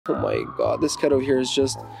Oh my god, this cat over here is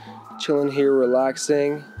just chilling here,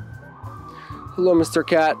 relaxing. Hello, Mr.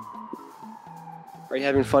 Cat. Are you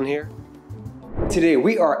having fun here? Today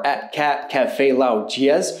we are at Cat Cafe Lounge.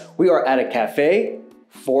 Yes, we are at a cafe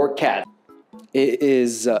for cats. It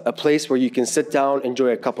is a place where you can sit down, enjoy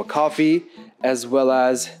a cup of coffee, as well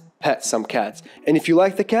as pet some cats. And if you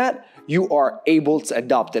like the cat, you are able to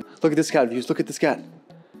adopt it. Look at this cat, views. Look at this cat.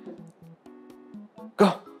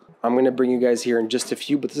 Go. I'm gonna bring you guys here in just a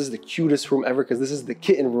few, but this is the cutest room ever because this is the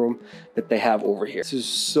kitten room that they have over here. This is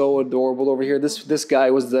so adorable over here. This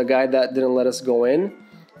guy was the guy that didn't let us go in.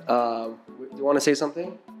 Do you want to say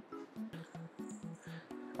something?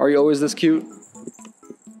 Are you always this cute?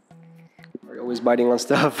 Are you always biting on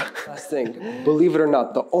stuff? Last thing, believe it or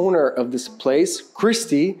not, the owner of this place,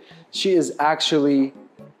 Christy, she is actually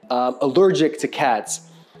allergic to cats,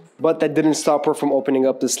 but that didn't stop her from opening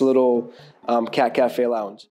up this little cat cafe lounge.